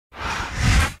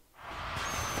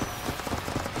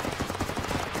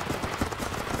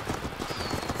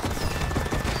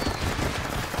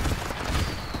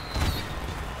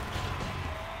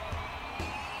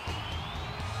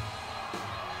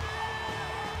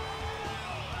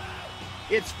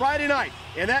It's Friday night,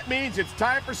 and that means it's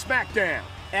time for Smackdown.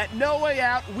 At No Way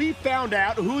Out, we found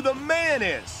out who the man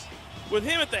is. With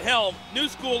him at the helm, New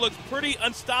School looks pretty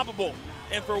unstoppable.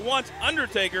 And for once,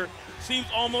 Undertaker seems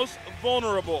almost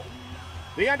vulnerable.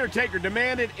 The Undertaker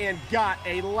demanded and got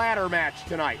a ladder match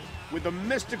tonight, with the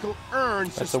mystical urn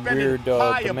suspended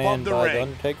high above the ring. The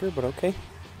Undertaker, but okay.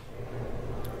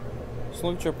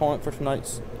 Select your opponent for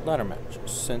tonight's ladder match,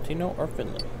 Santino or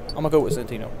Finlay. I'm gonna go with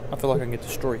Santino. I feel like I can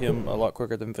destroy him a lot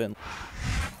quicker than Finlay.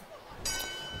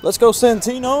 Let's go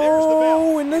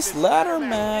Santino in this ladder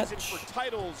match. Isn't for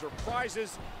titles or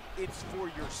prizes, it's for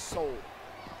your soul.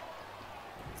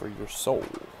 For your soul.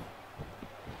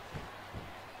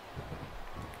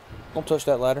 Don't touch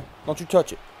that ladder. Don't you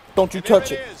touch it. Don't you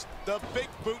touch it. The big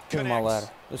boot Give me my ladder.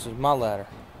 This is my ladder.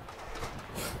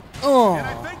 And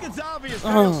I think it's obvious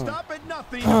that he'll stop at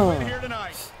nothing to win here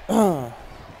tonight.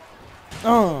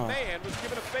 Man was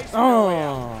given a face no way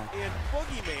out, and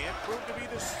Boogeyman proved to be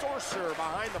the sorcerer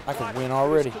behind the plot. I could win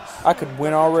already. I could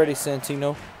win already,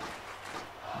 Santino.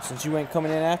 Since you ain't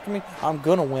coming in after me, I'm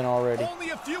gonna win already. Only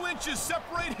a few inches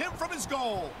separate him from his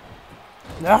goal.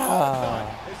 Ah.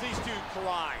 As these two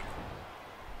collide.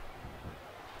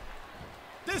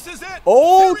 This is it.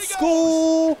 Old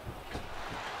school.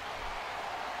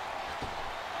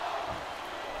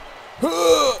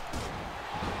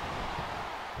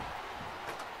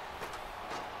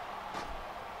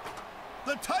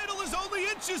 The title is only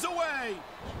inches away.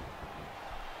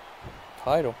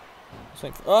 Title.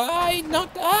 I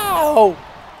knocked out.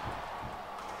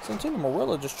 Santino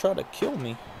Marella just tried to kill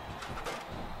me.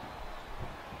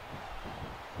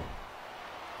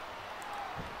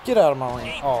 Get out of my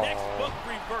ring. Oh. Textbook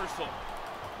reversal.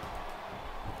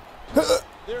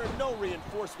 There are no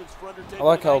reinforcements for Undertaker. I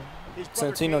like how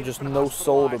Santino just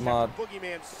no-sold my fucking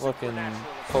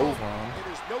pose line.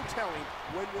 There's no telling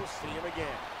when you'll see him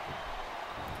again.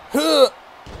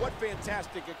 What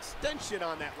fantastic extension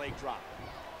on that leg drop.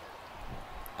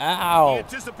 Ow. He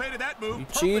anticipated that move. You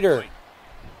cheater.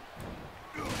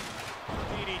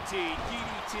 DDT,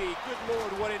 good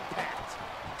Lord, what impact.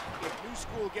 If New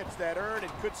School gets that urn,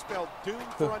 it could spell doom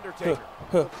for Undertaker.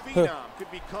 The Phenom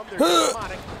could become their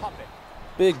demonic puppet.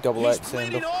 Big double He's axe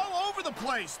bleeding handle. all over the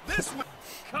place. This one.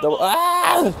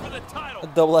 A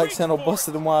double axe handle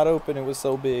busted him wide open. It was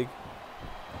so big.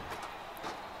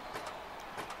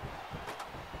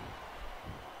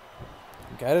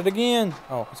 Got it again.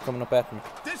 Oh, he's coming up after me.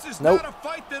 This is nope. not a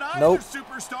fight that either nope.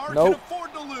 superstar nope. can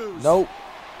afford to lose. Nope.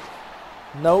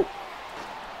 Nope.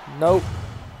 Nope.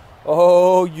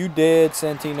 Oh, you dead,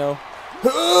 Santino.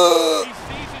 Oh,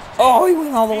 he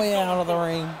went all the way out of the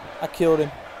ring. I killed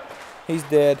him. He's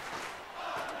dead.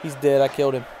 He's dead. I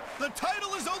killed him. The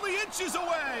title is only inches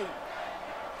away.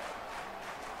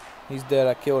 He's dead.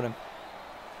 I killed him.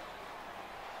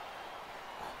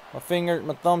 My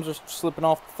thumbs are slipping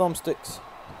off the thumbsticks.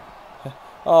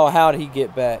 Oh, how did he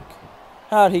get back?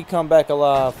 How did he come back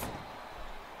alive?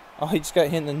 Oh, he just got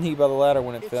hit in the knee by the ladder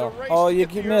when it fell. Oh, you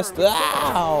missed.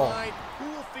 Ow!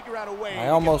 I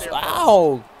almost.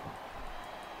 Ow!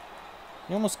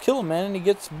 You almost kill him, man, and he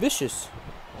gets vicious.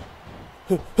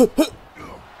 Bang!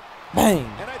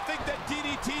 And I think that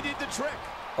DDT did the trick.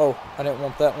 Oh, I didn't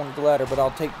want that one at the ladder, but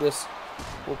I'll take this.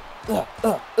 Beat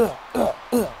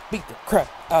the crap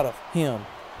out of him.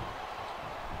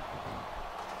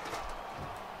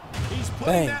 He's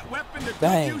putting that weapon to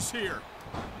good use here.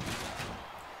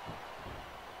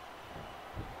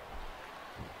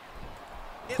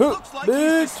 It looks like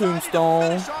big he's tombstone. to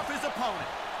finish off his opponent.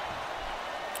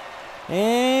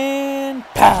 And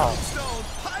pow. Tombstone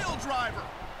pile driver.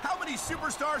 How many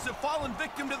superstars have fallen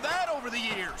victim to that over the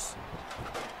years?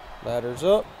 Ladder's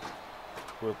up.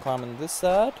 We're climbing this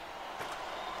side.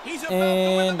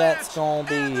 And that's gonna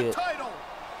be it.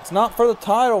 It's not for the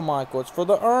title, Michael. It's for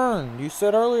the urn. You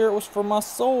said earlier it was for my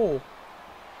soul.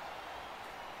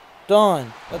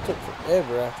 Done. That took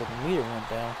forever after the meter went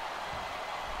down.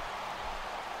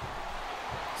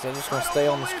 Is that just gonna stay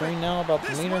on the screen now about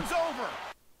the meter?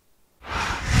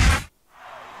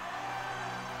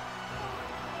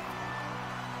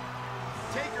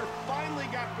 Taker finally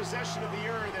got possession of the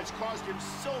urn that's caused him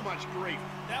so much grief.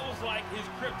 That was like his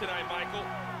kryptonite, Michael.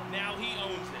 Now he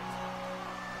owns it.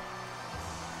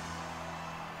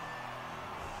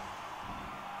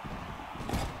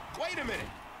 Wait a minute.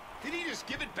 Did he just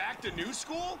give it back to New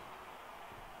School?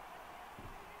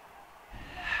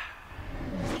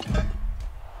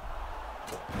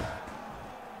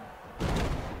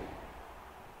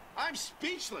 I'm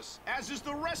speechless, as is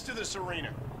the rest of this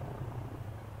arena.